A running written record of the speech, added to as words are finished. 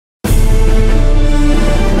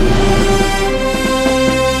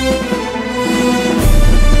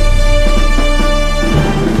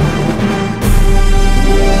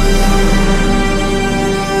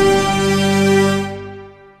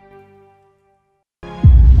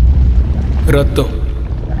ரத்தம்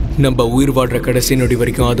நம்ம உயிர் வாழ்கிற கடைசி நொடி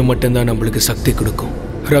வரைக்கும் அது மட்டும்தான் நம்மளுக்கு சக்தி கொடுக்கும்.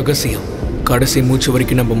 ரகசியம் கடைசி மூச்சு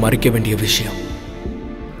வரைக்கும் நம்ம மறைக்க வேண்டிய விஷயம்.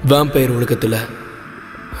 வாம்பயர் உலகத்தில்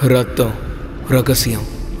ரத்தம் ரகசியம்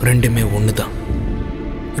ரெண்டுமே ஒன்று தான்.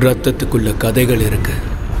 ரத்தத்துக்குள்ள கதைகள் இருக்கு,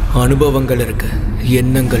 அனுபவங்கள் இருக்கு,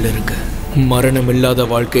 எண்ணங்கள் இருக்கு. மரணம் இல்லாத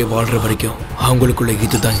வாழ்க்கையை வாழ்கிற வரைக்கும் அவங்களுக்குள்ள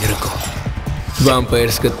இதுதான் இருக்கும்.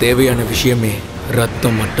 வாம்பயர்ஸ்க்கு தேவையான விஷயமே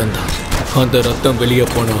ரத்தம் மட்டும்தான். அந்த ரத்தம் வெளியே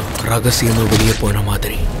போனால் ரகசியமும் வெளியே போன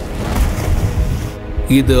மாதிரி.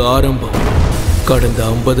 இது ஆரம்பம். கடந்த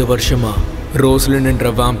 50 வருஷமா ரோஸ்லின்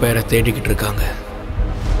என்ற வாம்பயரை தேடிக்கிட்டு இருக்காங்க.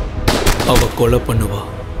 அவ கொலை பண்ணுவா,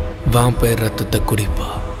 வாம்பயர் ரத்தத்தை குடிப்பா,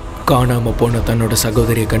 காணாம போன தன்னோட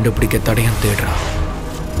சகோதரியை கண்டுபிடிக்க தடயம் தேடுறா.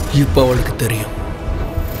 இப்போ அவளுக்கு தெரியும்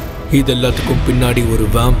இது எல்லாத்துக்கும் பின்னாடி ஒரு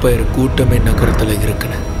வாம்பயர் கூட்டமே நகரத்தில்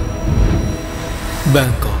இருக்குன்னு.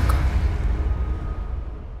 பேங்காக்.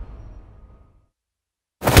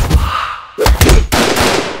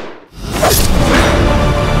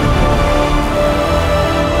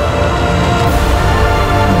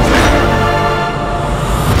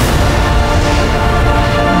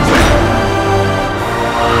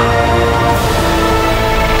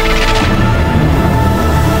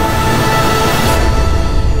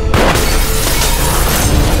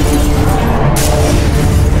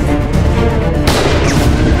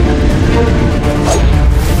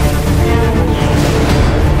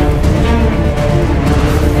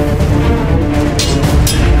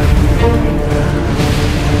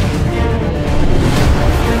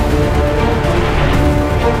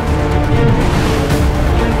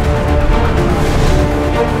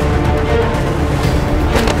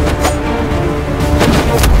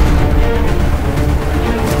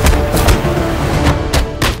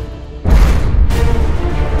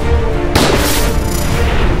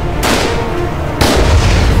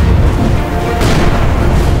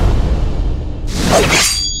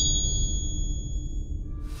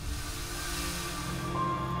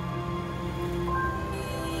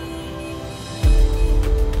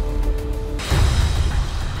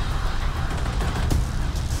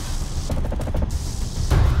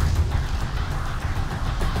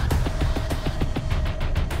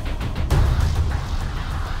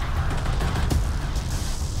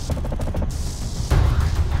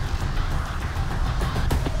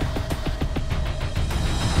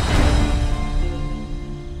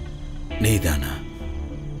 நீதானா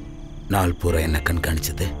நாள் பூரா என்ன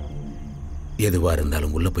கண்காணிச்சது? எதுவா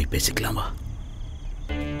இருந்தாலும் உள்ள போய் பேசிக்கலாமா?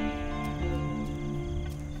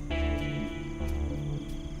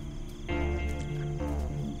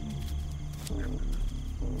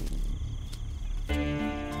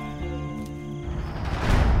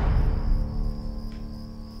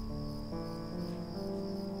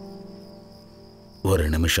 ஒரு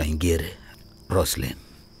நிமிஷம் இங்கே இரு ரோஸ்லின்.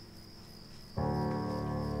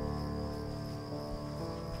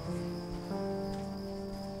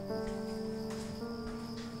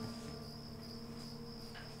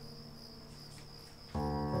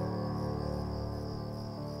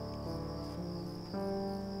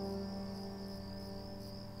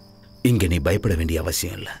 இங்க நீ பயப்பட வேண்டிய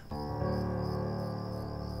அவசியம் இல்லை.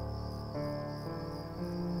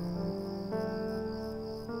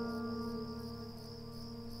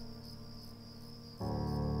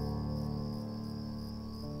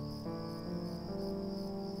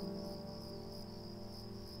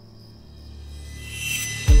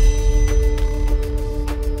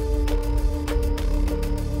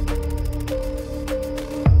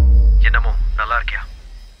 என்னமோ நல்லா இருக்கியா?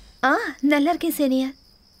 நல்லா இருக்கேன் சீனியர்.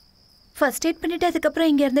 ஃபர்ஸ்ட் எய்ட் பண்ணிட்டு அதுக்கப்புறம்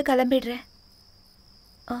இங்கேருந்து கிளம்பிடுறேன்.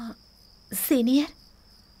 சீனியர்,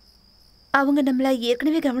 அவங்க நம்மளை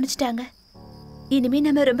ஏற்கனவே கவனிச்சிட்டாங்க. இனிமே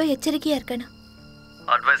நம்ம ரொம்ப எச்சரிக்கையா இருக்கணும்.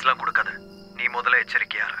 அட்வைஸ்லாம் கொடுக்காத, நீ முதல்ல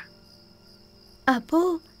எச்சரிக்கையா இரு. அப்போ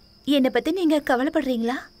என்னை பத்தி நீங்க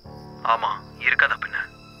கவலைப்படுறீங்களா? ஆமா, இருக்காதா பின்ன.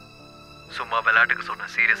 சும்மா விளையாட்டுக்கு சொன்ன,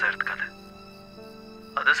 சீரியஸா எடுத்துக்காத.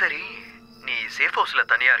 அது சரி, நீ சேஃப் ஹவுஸ்ல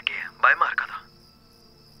தனியா இருக்கிய, பயமா இருக்காதா?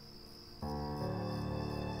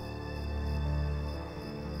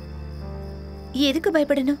 எதுக்கு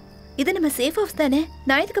பயப்படணும்? இது நம்ம சேஃப் ஹவுஸ் தானே,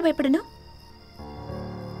 நான் எதுக்கு பயப்படணும்?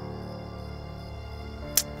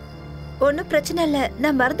 ஒன்னும் பிரச்சனை இல்ல,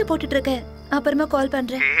 நான் மருந்து போட்டுட்டு இருக்கேன், அப்புறமா கால்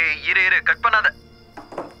பண்றேன். இரு கட் பண்ணாத.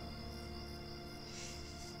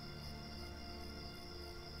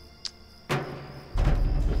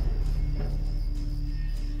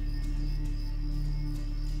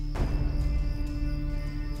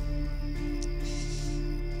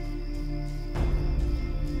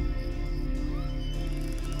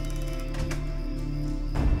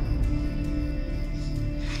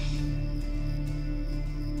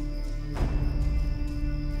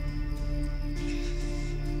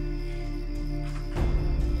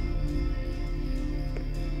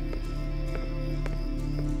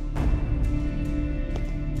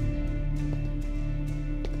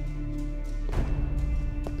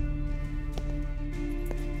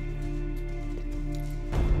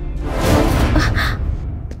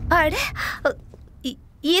 அட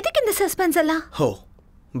எதுக்கு இந்த சஸ்பென்ஸ் எல்லாம்? ஹோ,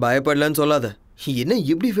 பயப்படலன்னு சொல்லாத. என்ன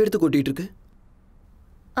இப்படி வேர்த்து கொட்டிட்டு இருக்கு?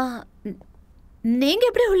 நீங்க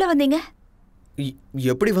எப்படி உள்ள வந்தீங்க?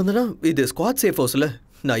 எப்படி வந்தனா? இது ஸ்குவாட் சேஃப் ஹவுஸ்ல.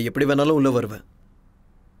 நான் எப்படி வேணாலும் உள்ள வருவேன்.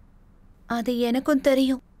 அது எனக்கும்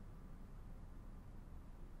தெரியும்.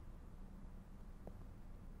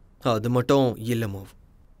 அது மட்டும் இல்ல மூவ்.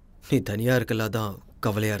 நீ தனியா இருக்கல, தான்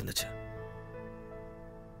கவலையா இருந்துச்சு.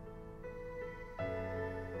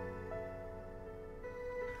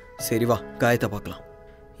 சரி வா, காயத்தை பார்க்கலாம்.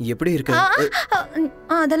 எப்படி இருக்கு?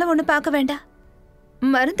 அதெல்லாம் ஒண்ணு பார்க்க வேண்டாம்,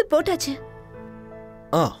 மருந்து போட்டாச்சு.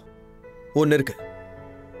 ஒன்று இருக்கு,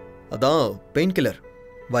 அதான் பெயின் கில்லர்.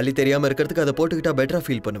 வலி தெரியாம இருக்கிறதுக்கு அதை போட்டுக்கிட்டா பெட்டரா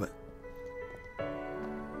ஃபீல் பண்ணுவேன்.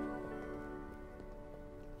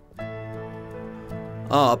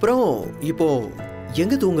 அப்புறம் இப்போ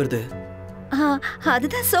எங்க தூங்குறது?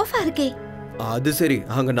 அதுதான் சோஃபா இருக்கே. அது சரி,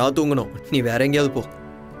 அங்க நான் தூங்கணும், நீ வேற எங்கேயாவது போ.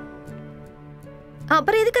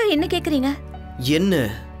 அப்புறம் எதுக்காக என்ன கேக்குறீங்க? என்ன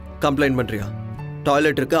கம்ப்ளைண்ட் பண்றியா?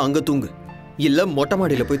 டாய்லெட் இருக்கு, அங்க தூங்கு. இல்ல மொட்டை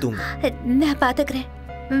மாடியில போய் தூங்கு. நான் பாத்துக்கிறேன்,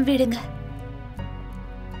 விடுங்க.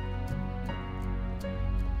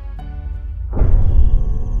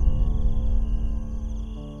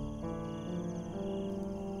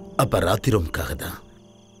 அப்ப ராத்திரம்காக தான்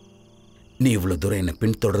நீ இவ்வளவு தூரம் என்ன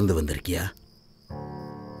பின்தொடர்ந்து வந்திருக்கியா?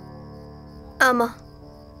 ஆமா.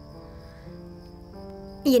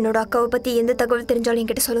 என்னோட அக்காவை பத்தி எந்த தகவல் தெரிஞ்சாலும்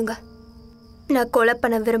என்கிட்ட சொல்லுங்க. நான் கொலை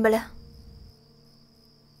பண்ண விரும்பல.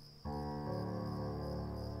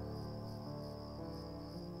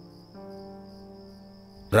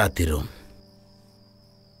 ராத்திரம்,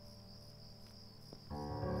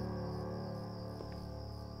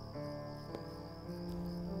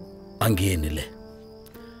 அங்கேயே நில்லு.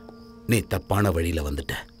 நீ தப்பான வழியில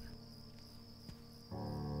வந்துட்ட.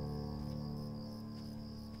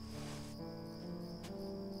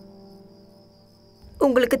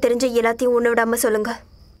 உங்களுக்கு தெரிஞ்ச எல்லாத்தையும் ஒண்ணு விடாம சொல்லுங்க.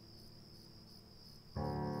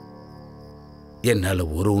 என்னால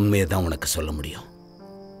ஒரு உண்மையை தான் உனக்கு சொல்ல முடியும்.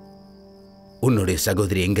 உன்னுடைய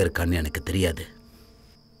சகோதரி எங்க இருக்கான்னு எனக்கு தெரியாது.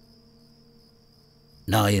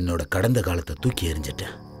 நான் என்னோட கடந்த காலத்தை தூக்கி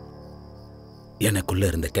எறிஞ்சிட்டேன். எனக்குள்ள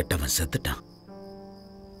இருந்த கெட்டவன் செத்துட்டான்.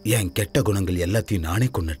 என் கெட்ட குணங்கள் எல்லாத்தையும் நானே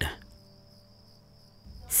கொன்னுட்டேன்.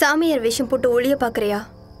 சாமியார் வேஷம் போட்டு ஒளிய பாக்குறியா?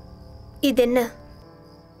 இது என்ன?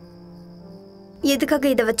 எதுக்காக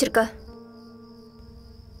இதை வச்சிருக்க?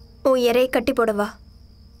 உன் இறையை கட்டி போடவா?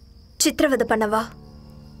 சித்திரவதை பண்ணவா?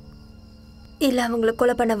 இல்ல அவங்களை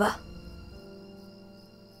கொலை பண்ணவா?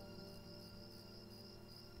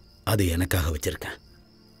 அது எனக்காக வச்சிருக்கேன்,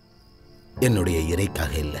 என்னுடைய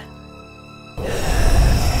இறைக்காக இல்லை.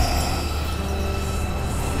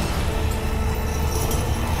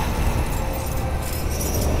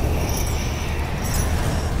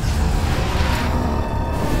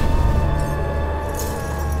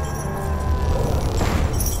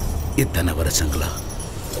 இத்தனை வருஷங்களா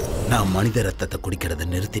நான் மனித ரத்தத்தை குடிக்கிறத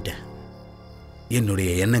நிறுத்திட்டேன். என்னுடைய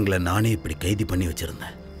எண்ணங்களை நானே இப்படி கைதி பண்ணி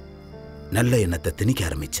வச்சிருந்தேன். நல்ல எண்ணத்தை திணிக்க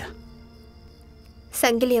ஆரம்பிச்சேன்.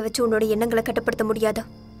 சங்கிலியை வச்சு உன்னோட எண்ணங்களை கட்டுப்படுத்த முடியாது.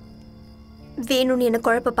 வேணும்னு என்ன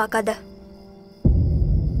குழப்ப பார்க்காத.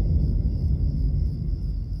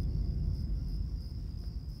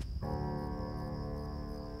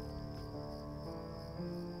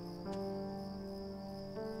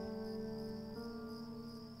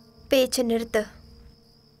 பேச்சை நிறுத்து.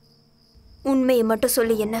 உண்மையை மட்டும்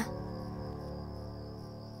சொல்லு. என்ன?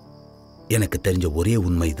 எனக்கு தெரிஞ்ச ஒரே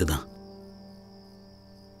உண்மை இதுதான்.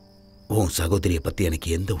 உன் சகோதரியை பத்தி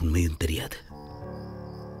எனக்கு எந்த உண்மையும் தெரியாது.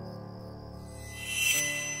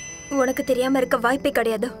 உனக்கு தெரியாம இருக்க வாய்ப்பே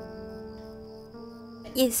கிடையாது.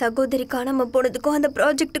 என் சகோதரி காணாம போனதுக்கும் அந்த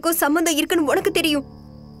ப்ராஜெக்டுக்கும் சம்மந்தம் இருக்குன்னு உனக்கு தெரியும்.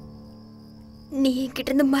 நீ என்கிட்ட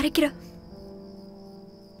இருந்து மறைக்கிற.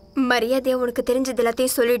 மரியாதையா உனக்கு தெரிஞ்சது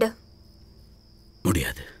எல்லாத்தையும் சொல்லிடு.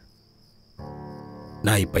 முடியாது.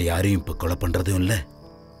 நான் இப்ப யாரையும் இப்ப கொலை பண்றதும் இல்லை.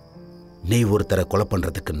 நீ ஒருத்தரை கொலை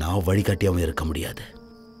பண்றதுக்கு நான் வழிகாட்டியாவும் இருக்க முடியாது.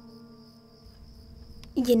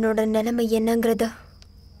 என்னோட நிலைமை என்னங்கிறது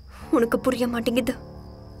உனக்கு புரிய மாட்டேங்குது.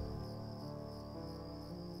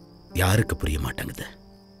 யாருக்கு புரிய மாட்டேங்குது?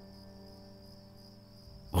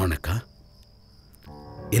 உனக்கா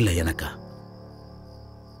இல்ல எனக்கா?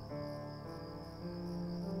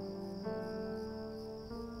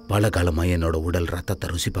 பல காலமா என்னோட உடல் ரத்தத்தை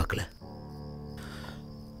ருசி பார்க்கல.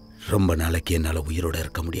 ரொம்ப நாளைக்கு என்னால உயிரோட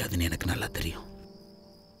இருக்க முடியாதுன்னு எனக்கு நல்லா தெரியும்.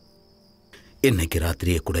 இன்னைக்கு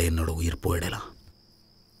ராத்திரியே கூட என்னோட உயிர் போயிடலாம்.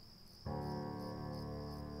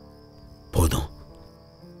 போதும்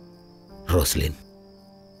ரோஸ்லின்.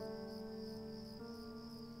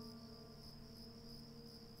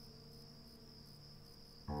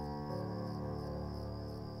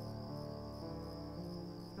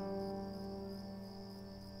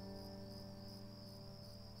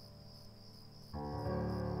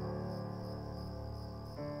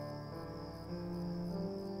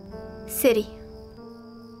 சரி,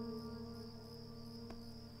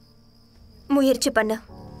 முயற்சி பண்ண.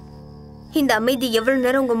 இந்த அமைதி எவ்வளவு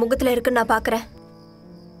நேரம் உங்க முகத்துல இருக்குன்னு நான் பாக்குறேன்.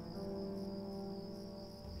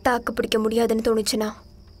 தாக்கு பிடிக்க முடியாதுன்னு தோணுச்சுன்னா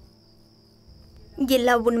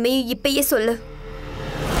எல்லா உண்மையும் இப்பயே சொல்லு.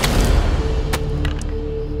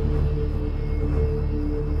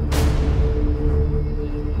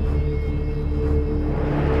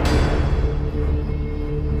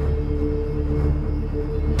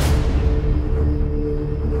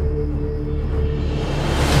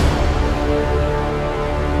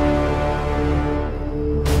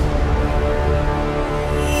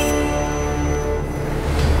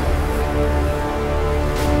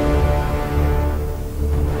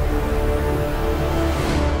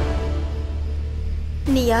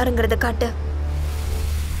 நீ யாருங்கிறத காட்டு.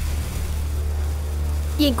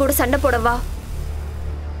 என் கூட சண்டை போடவா?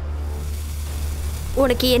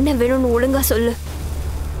 உனக்கு என்ன வேணும்னு ஒழுங்கா சொல்லு.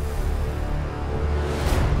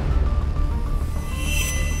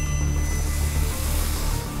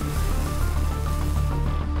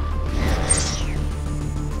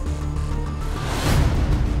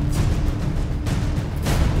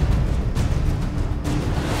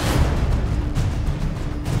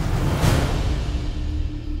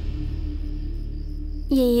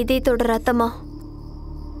 என் இதயத்தோட ரத்தமா?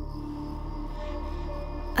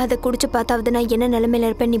 அதை குடிச்சு பார்த்தாவது நான் என்ன நிலைமையில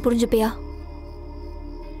இருப்பேன் நீ புரிஞ்சுப்பியா?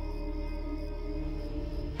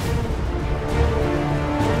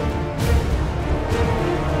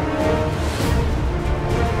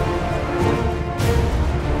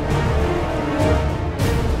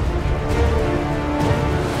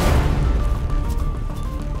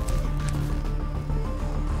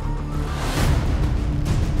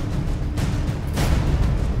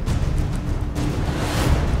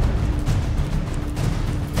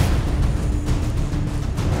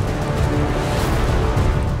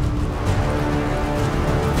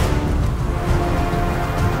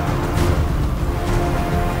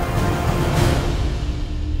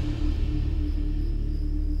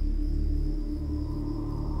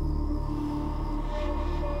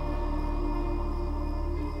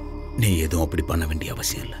 நீ எதுவும் அப்படி பண்ண வேண்டிய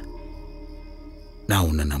அவசியம் இல்லை. நான்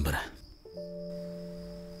உன்னை நம்புறேன்.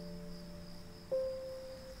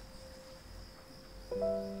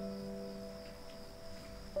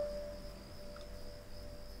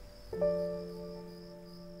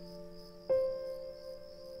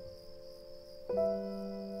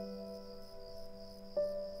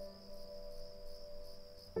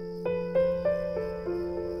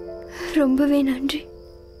 ரொம்பவே நன்றி.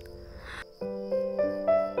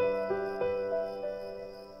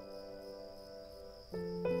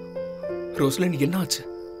 ரோஸ்லின், என்ன ஆச்சு?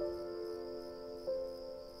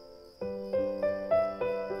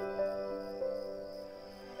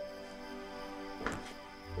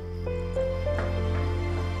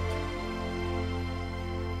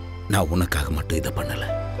 நான் உனக்காக மட்டும் இதை பண்ணல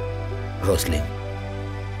ரோஸ்லின்.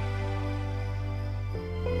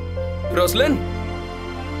 ரோஸ்லின்,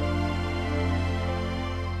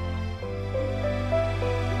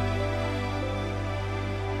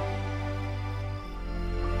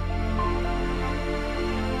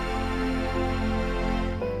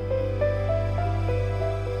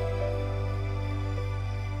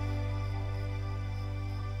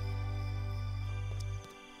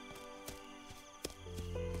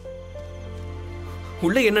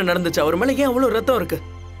 உள்ள என்ன நடந்துச்சு? அவர் மேல ஏன் அவ்வளவு ரத்தம் இருக்கு?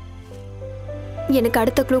 எனக்கு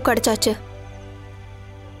அடுத்த க்ளூ கிடைச்சாச்சு.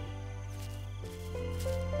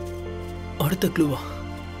 அடுத்த க்ளூவா?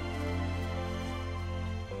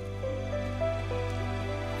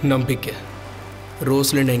 நம்பிக்கை.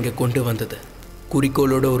 ரோஸ்லின் இங்க கொண்டு வந்தது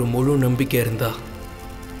குறிக்கோளோட ஒரு முழு நம்பிக்கை இருந்தா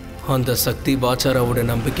அந்த சக்தி வாச்சாராவோட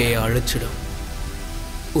நம்பிக்கையை அழிச்சிடும்,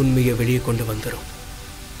 உண்மையை வெளியே கொண்டு வந்துடும்.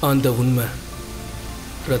 அந்த உண்மை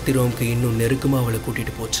ரத்திரோம்க்கு இன்னும் நெருக்கமா அவளை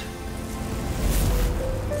கூட்டிட்டு போச்சு.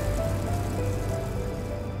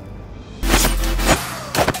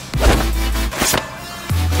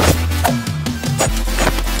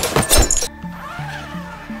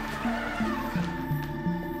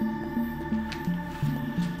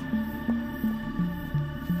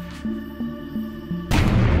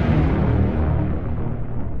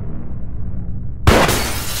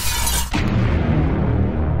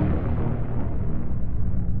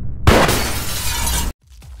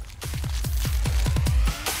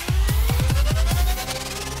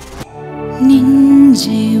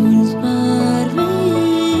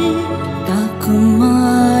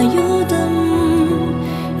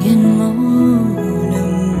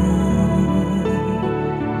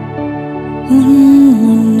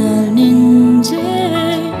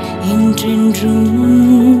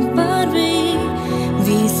 என்றென்றும் பார்வை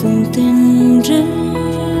வீசும் தென்றல்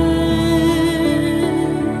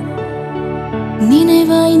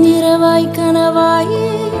நினைவாய் நிறவாய் கனவாய்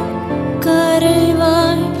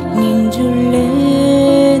கரைவாய் நின்றுள்ளே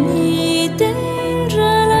நீ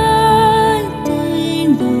தென்றலாய்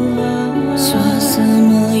தீண்டுவாய்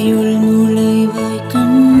சுவாசமாயுள் நுழைவாய்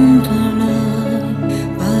கண்களாய்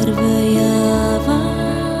பார்வையாவாய்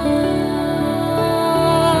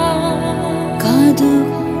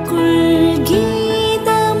காதுக்குள்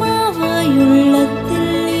கீதமாவாய்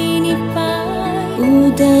உள்ளத்தில் இனிப்பாய்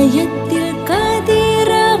உதயத்தில்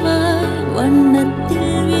கதிரவாய் வண்ணத்தில்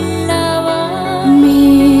வில்லாவாய்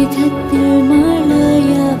மேகத்தில்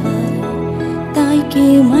மழையாவாய் தாய்க்கே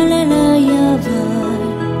மழலையாவாய்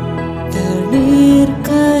தளிர்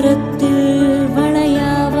கரத்தில்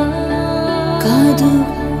வளையாவாய்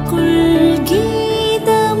காதுக்குள்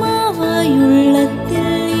கீதமாவாய்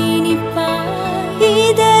உள்ளத்தில் இனிப்பாய்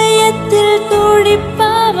இதயத்தில்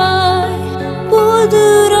துடிப்பாவாய் புது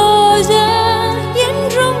ரோஜா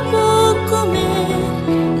என்றும் பூக்குமே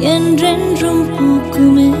என்றென்றும்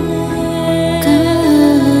பூக்குமே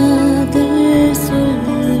காதல்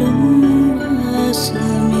சொல்லும்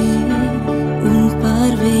வாசமே உன்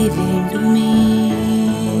பார்வை வேண்டுமே